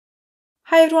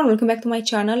Hi everyone, welcome back to my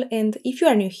channel, and if you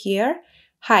are new here,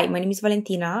 hi, my name is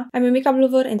Valentina. I'm a makeup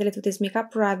lover and I like to test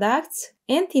makeup products,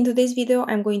 and in today's video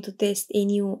I'm going to test a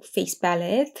new face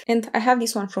palette, and I have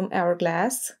this one from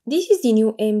Hourglass. This is the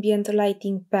new Ambient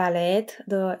Lighting palette,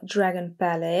 the Dragon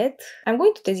palette. I'm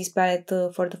going to test this palette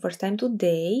for the first time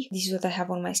today. This is what I have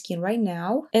on my skin right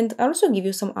now, and I'll also give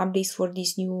you some updates for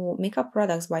these new makeup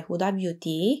products by Huda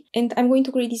Beauty, and I'm going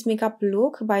to create this makeup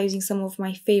look by using some of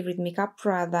my favorite makeup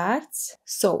products.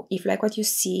 So if you like what you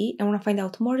see and want to find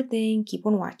out more, then keep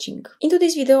on watching. In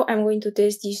today's video I'm going to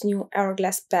test this new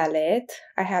Hourglass palette.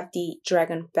 I have the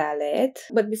Dragon palette,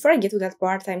 but before I get to that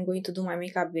part I'm going to do my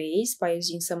makeup base by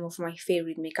using some of my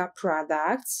favorite makeup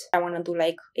products. I want to do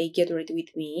like a get ready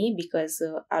with me because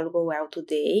I'll go out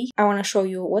today. I want to show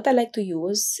you what I like to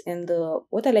use and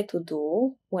what I like to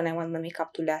do when I want my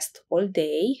makeup to last all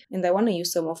day, and I want to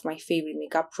use some of my favorite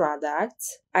makeup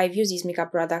products. I've used these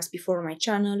makeup products before on my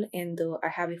channel, and I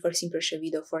have a first impression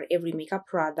video for every makeup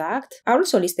product. I'll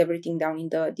also list everything down in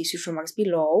the description box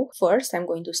below. First, I'm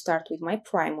going to start with my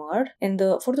primer, and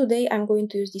for today I'm going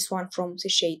to use this one from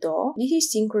SHISEIDO. This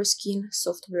is Synchro Skin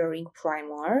Soft Blurring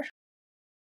Primer.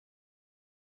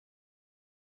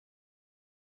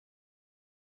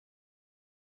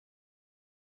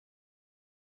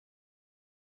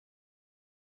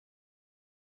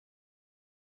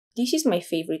 This is my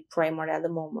favorite primer at the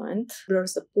moment.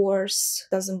 Blurs the pores,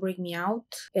 doesn't break me out,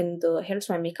 and helps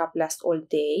my makeup last all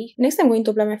day. Next, I'm going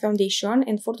to apply my foundation,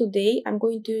 and for today, I'm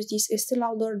going to use this Estée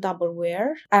Lauder Double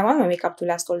Wear. I want my makeup to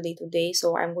last all day today,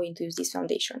 so I'm going to use this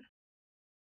foundation.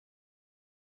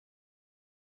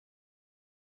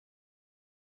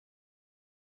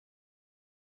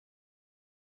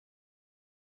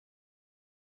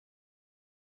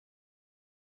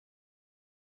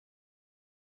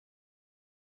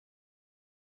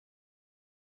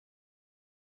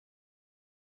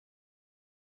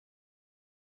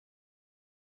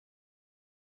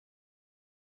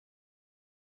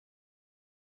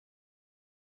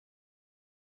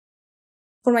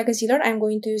 For my concealer, I'm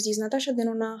going to use this NATASHA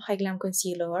DENONA Hy-Glam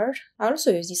concealer. I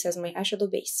also use this as my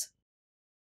eyeshadow base.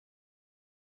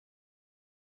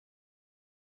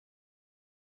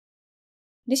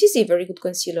 This is a very good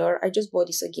concealer. I just bought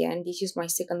this again. This is my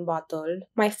second bottle.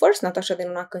 My first NATASHA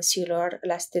DENONA concealer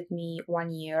lasted me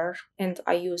 1 year, and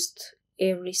I used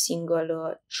every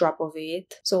single drop of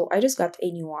it. So I just got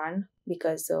a new one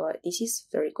because this is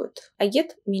very good. I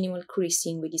get minimal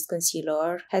creasing with this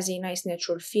concealer, has a nice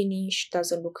natural finish,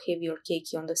 doesn't look heavy or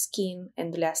cakey on the skin,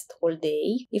 and lasts all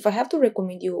day. If I have to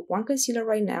recommend you one concealer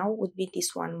right now, would be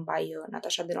this one by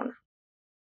NATASHA DENONA.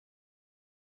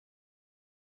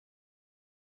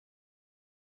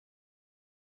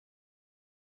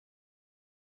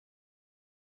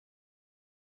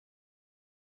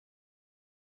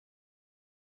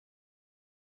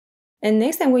 And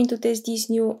next I'm going to test this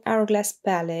new Hourglass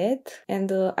palette,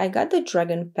 and I got the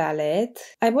Dragon palette.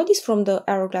 I bought this from the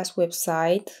Hourglass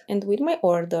website, and with my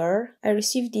order I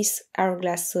received this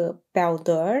Hourglass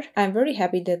powder. I'm very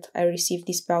happy that I received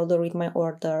this powder with my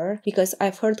order because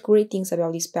I've heard great things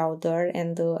about this powder,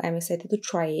 and I'm excited to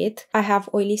try it. I have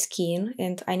oily skin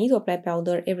and I need to apply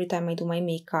powder every time I do my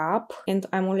makeup, and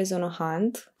I'm always on a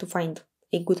hunt to find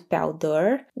a good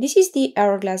powder. This is the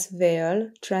Hourglass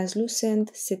Veil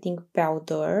Translucent Setting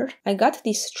Powder. I got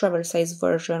this travel size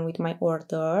version with my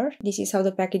order. This is how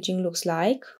the packaging looks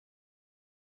like.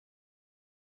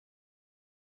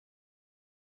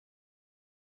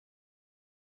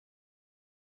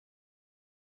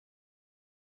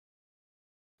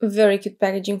 Very cute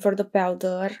packaging for the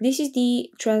powder. This is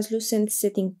the translucent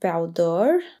setting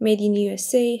powder. Made in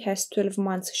USA, has 12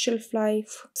 months shelf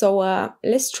life. So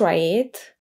let's try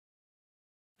it.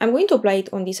 I'm going to apply it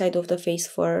on this side of the face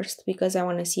first because I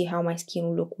want to see how my skin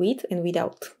will look with and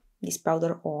without this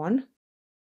powder on.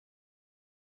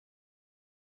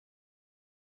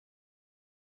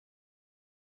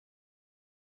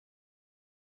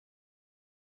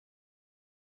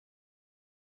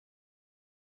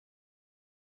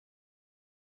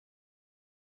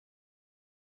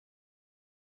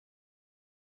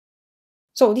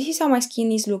 So this is how my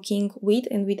skin is looking with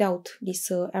and without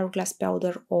this Hourglass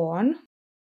powder on.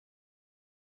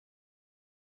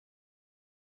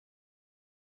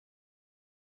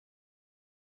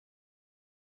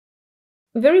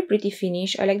 Very pretty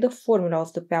finish. I like the formula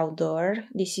of the powder.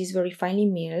 This is very finely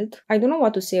milled. I don't know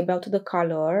what to say about the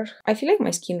color. I feel like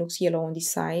my skin looks yellow on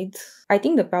this side. I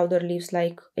think the powder leaves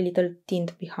like a little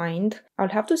tint behind. I'll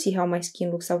have to see how my skin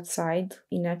looks outside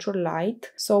in natural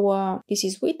light. So this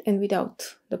is with and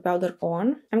without the powder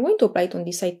on. I'm going to apply it on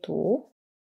this side too.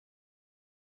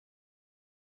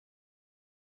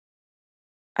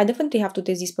 I definitely have to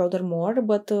test this powder more,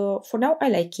 but for now I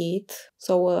like it.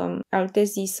 So I'll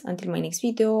test this until my next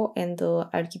video and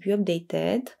I'll keep you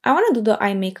updated. I want to do the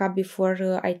eye makeup before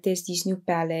I test this new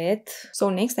palette. So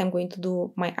next I'm going to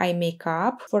do my eye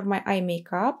makeup. For my eye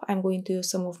makeup, I'm going to use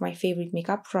some of my favorite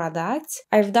makeup products.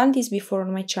 I've done this before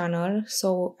on my channel,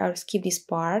 so I'll skip this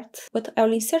part, but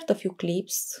I'll insert a few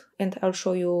clips and I'll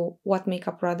show you what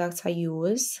makeup products I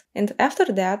use. And after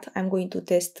that, I'm going to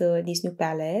test this new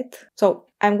palette. So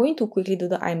I'm going to quickly do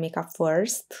the eye makeup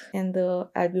first and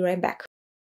I'll be right back.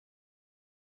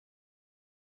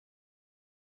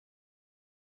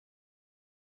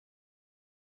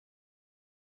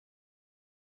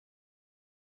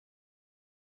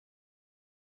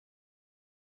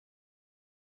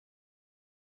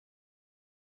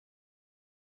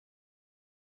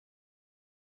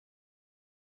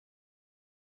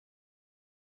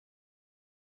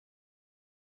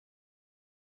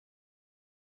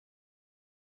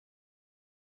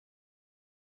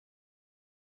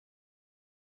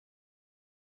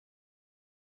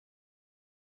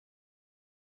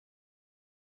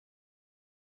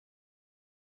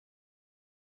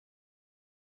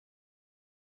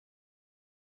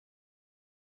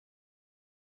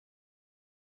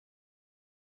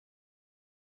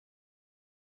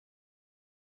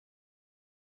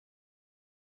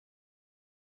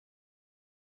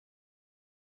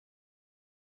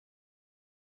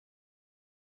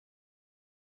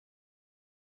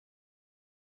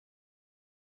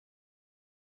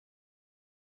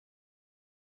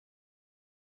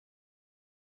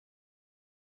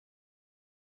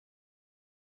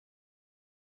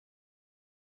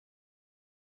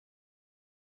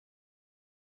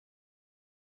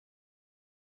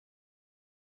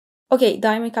 Okay, the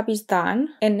eye makeup is done,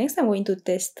 and next I'm going to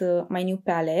test my new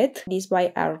palette. This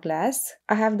by Hourglass.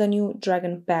 I have the new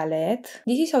Dragon palette.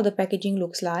 This is how the packaging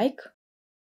looks like.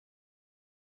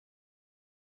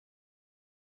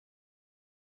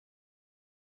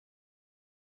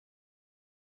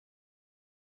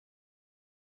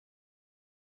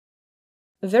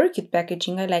 Very cute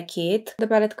packaging, I like it. The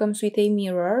palette comes with a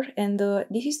mirror, and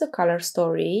this is the color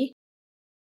story.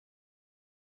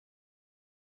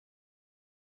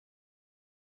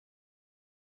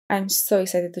 I'm so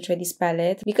excited to try this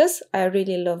palette because I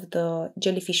really love the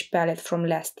jellyfish palette from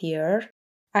last year.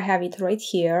 I have it right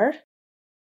here.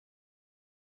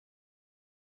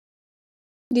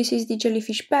 This is the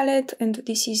jellyfish palette and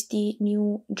this is the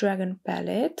new dragon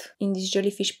palette. In this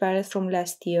jellyfish palette from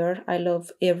last year, I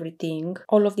love everything.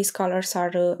 All of these colors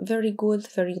are very good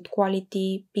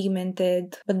quality,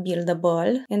 pigmented, but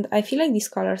buildable. And I feel like these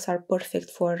colors are perfect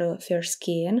for fair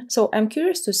skin. So I'm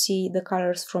curious to see the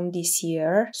colors from this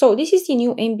year. So this is the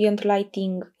new Ambient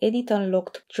Lighting Edit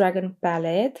Unlocked Dragon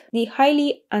palette. The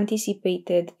highly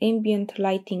anticipated Ambient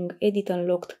Lighting Edit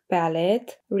Unlocked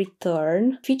palette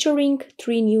return, featuring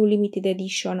 3 new limited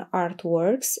edition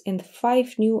artworks and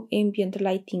 5 new ambient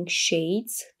lighting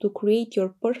shades to create your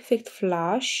perfect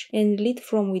flush and lit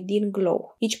from within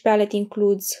glow. Each palette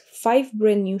includes 5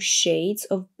 brand new shades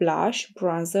of blush,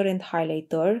 bronzer and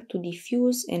highlighter to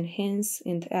diffuse, enhance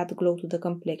and add glow to the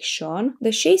complexion.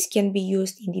 The shades can be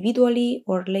used individually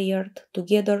or layered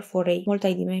together for a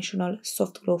multi-dimensional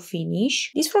soft glow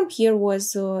finish. This from here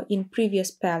was in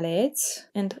previous palettes,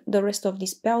 and the rest of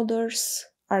these powders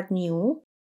are new.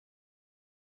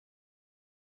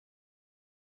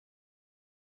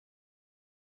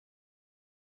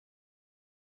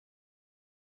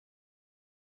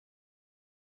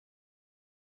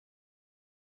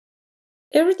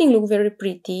 Everything looked very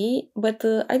pretty, but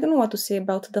I don't know what to say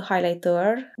about the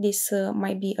highlighter. This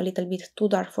might be a little bit too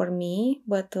dark for me,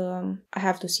 but I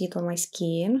have to see it on my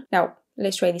skin. Now,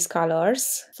 let's try these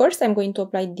colors. First, I'm going to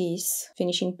apply this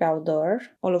finishing powder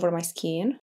all over my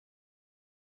skin.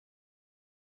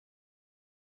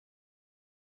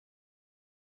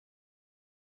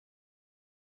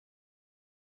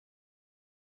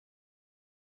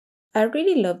 I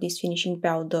really love this finishing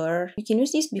powder. You can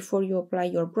use this before you apply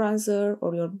your bronzer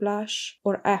or your blush,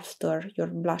 or after your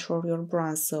blush or your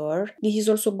bronzer. This is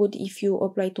also good if you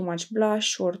apply too much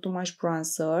blush or too much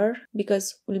bronzer,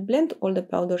 because it will blend all the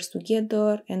powders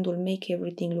together and will make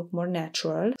everything look more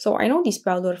natural. So I know this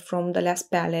powder from the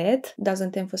last palette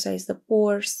doesn't emphasize the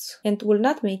pores and will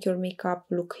not make your makeup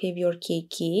look heavy or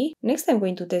cakey. Next I'm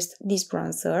going to test this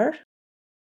bronzer.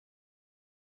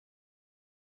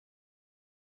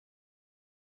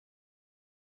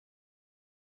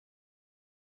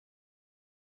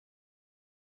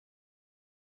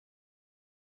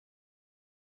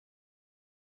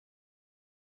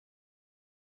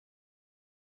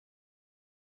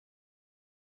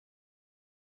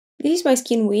 This is my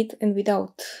skin with and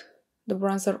without the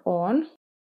bronzer on.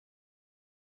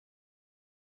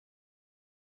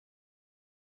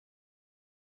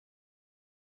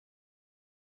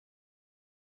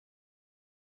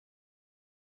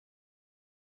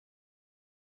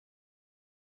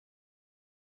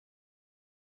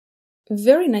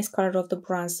 Very nice color of the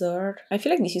bronzer. I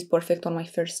feel like this is perfect on my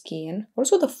fair skin.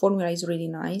 Also, the formula is really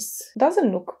nice.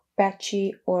 Doesn't look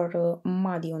patchy or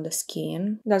muddy on the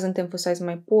skin. Doesn't emphasize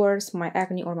my pores, my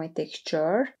acne, or my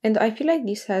texture. And I feel like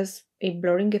this has a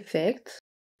blurring effect.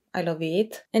 I love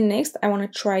it. And next, I want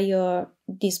to try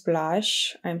this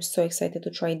blush. I'm so excited to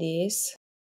try this.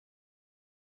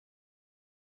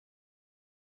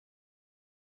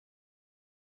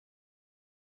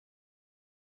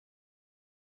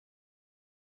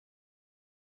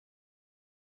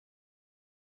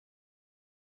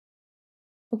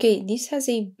 Okay, this has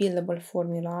a buildable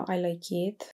formula. I like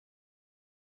it.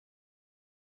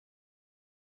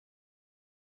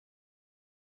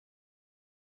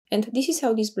 And this is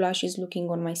how this blush is looking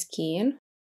on my skin.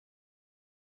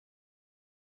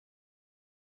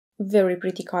 Very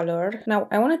pretty color. Now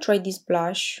I want to try this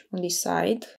blush on this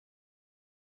side.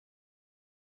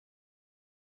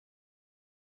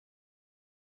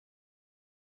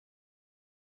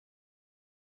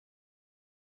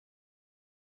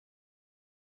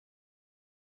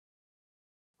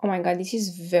 Oh my god, this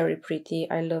is very pretty.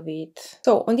 I love it.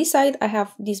 So on this side, I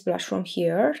have this blush from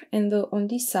here, and on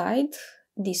this side,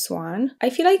 this one. I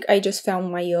feel like I just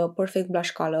found my perfect blush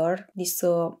color. This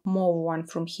mauve one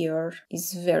from here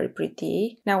is very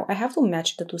pretty. Now I have to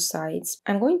match the two sides.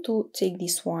 I'm going to take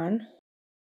this one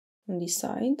on this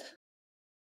side.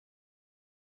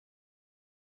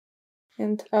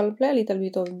 And I'll apply a little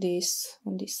bit of this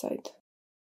on this side.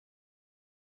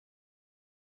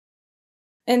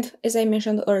 And as I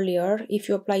mentioned earlier, if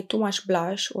you apply too much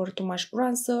blush or too much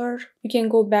bronzer, you can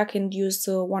go back and use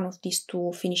one of these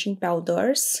two finishing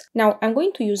powders. Now I'm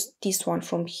going to use this one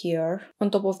from here on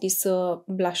top of this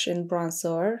blush and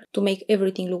bronzer to make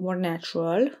everything look more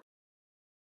natural.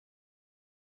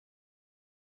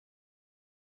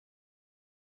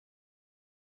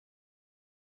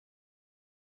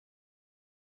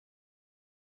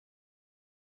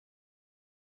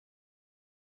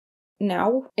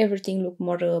 Now everything looks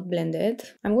more blended.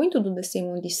 I'm going to do the same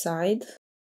on this side.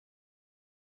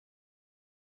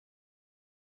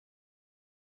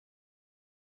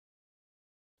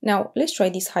 Now let's try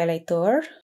this highlighter.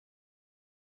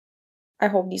 I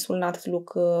hope this will not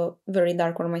look very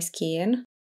dark on my skin.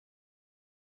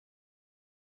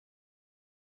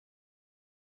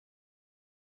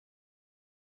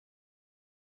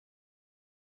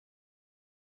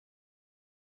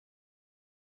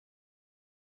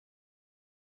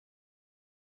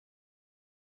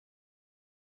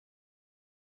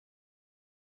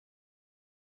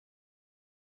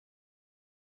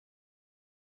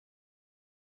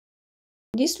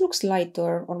 This looks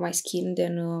lighter on my skin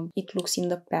than it looks in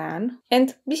the pan.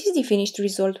 And this is the finished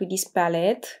result with this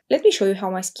palette. Let me show you how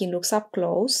my skin looks up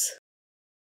close.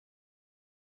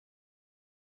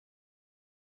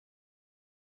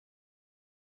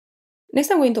 Next,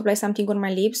 I'm going to apply something on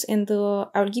my lips, and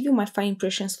I'll give you my fine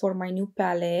impressions for my new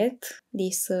palette,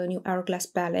 this new Hourglass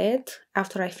palette,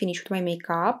 after I finish with my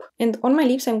makeup. And on my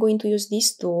lips, I'm going to use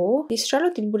these two, this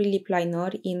Charlotte Tilbury lip liner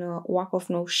in Walk of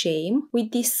No Shame,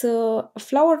 with this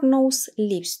Flower Nose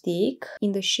lipstick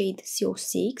in the shade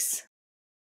CO6.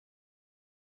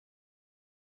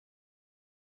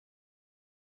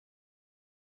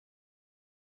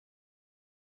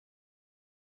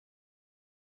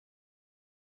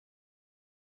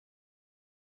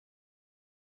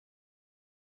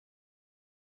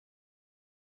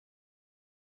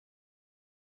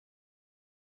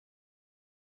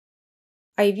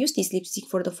 I've used this lipstick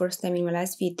for the first time in my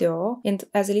last video, and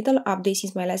as a little update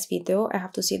since my last video, I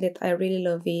have to say that I really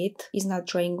love it. It's not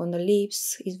drying on the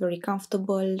lips, it's very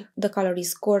comfortable, the color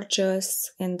is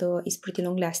gorgeous, and it's pretty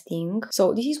long lasting.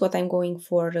 So this is what I'm going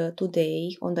for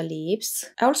today on the lips.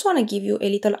 I also want to give you a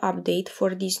little update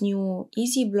for this new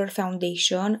Easy Blur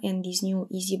foundation and this new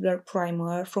Easy Blur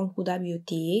primer from Huda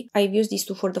Beauty. I've used these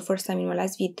two for the first time in my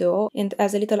last video, and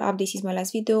as a little update since my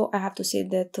last video, I have to say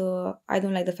that I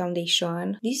don't like the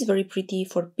foundation. This is very pretty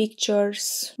for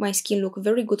pictures. My skin look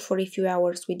very good for a few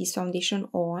hours with this foundation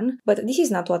on, but this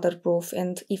is not waterproof,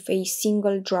 and if a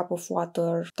single drop of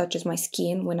water touches my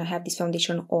skin when I have this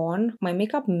foundation on, my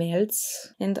makeup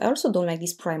melts. And I also don't like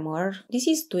this primer. This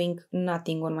is doing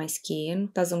nothing on my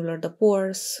skin, doesn't blur the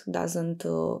pores, doesn't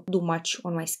do much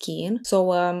on my skin.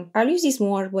 So I'll use this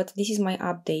more, but this is my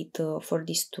update for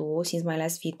these two since my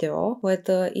last video. But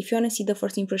if you want to see the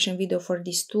first impression video for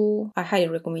these two, I highly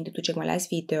recommend you to check my last next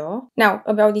video. Now,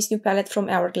 about this new palette from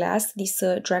Hourglass, this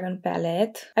Dragon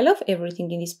palette. I love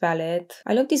everything in this palette.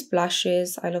 I love these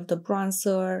blushes, I love the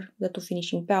bronzer, the two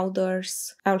finishing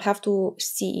powders. I'll have to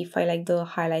see if I like the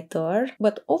highlighter,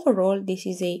 but overall this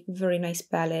is a very nice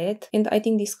palette and I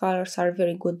think these colors are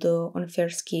very good on fair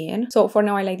skin. So for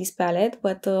now I like this palette,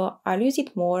 but I'll use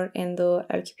it more and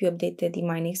I'll keep you updated in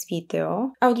my next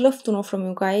video. I would love to know from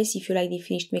you guys if you like the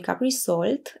finished makeup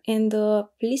result, and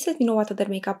please let me know what other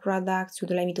makeup products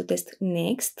you'd like me to test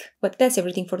next. But that's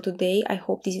everything for today. I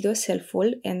hope this video is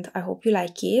helpful and I hope you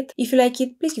like it. If you like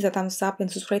it, please give a thumbs up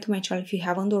and subscribe to my channel if you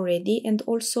haven't already, and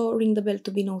also ring the bell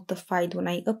to be notified when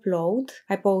I upload.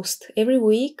 I post every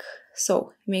week,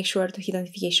 so make sure to hit the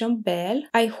notification bell.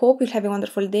 I hope you'll have a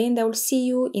wonderful day and I will see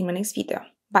you in my next video.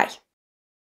 Bye!